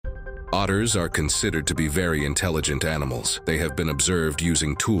Otters are considered to be very intelligent animals. They have been observed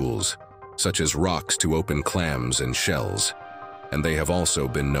using tools, such as rocks to open clams and shells, and they have also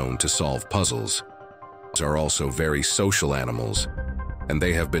been known to solve puzzles. Otters are also very social animals, and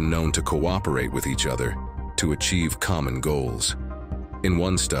they have been known to cooperate with each other to achieve common goals. In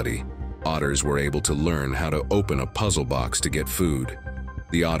one study, otters were able to learn how to open a puzzle box to get food.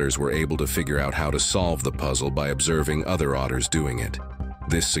 The otters were able to figure out how to solve the puzzle by observing other otters doing it.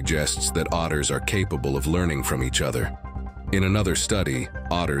 This suggests that otters are capable of learning from each other. In another study,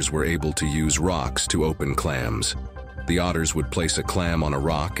 otters were able to use rocks to open clams. The otters would place a clam on a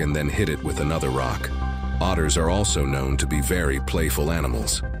rock and then hit it with another rock. Otters are also known to be very playful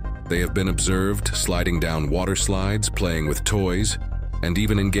animals. They have been observed sliding down water slides, playing with toys, and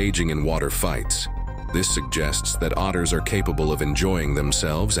even engaging in water fights. This suggests that otters are capable of enjoying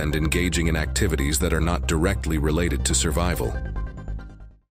themselves and engaging in activities that are not directly related to survival.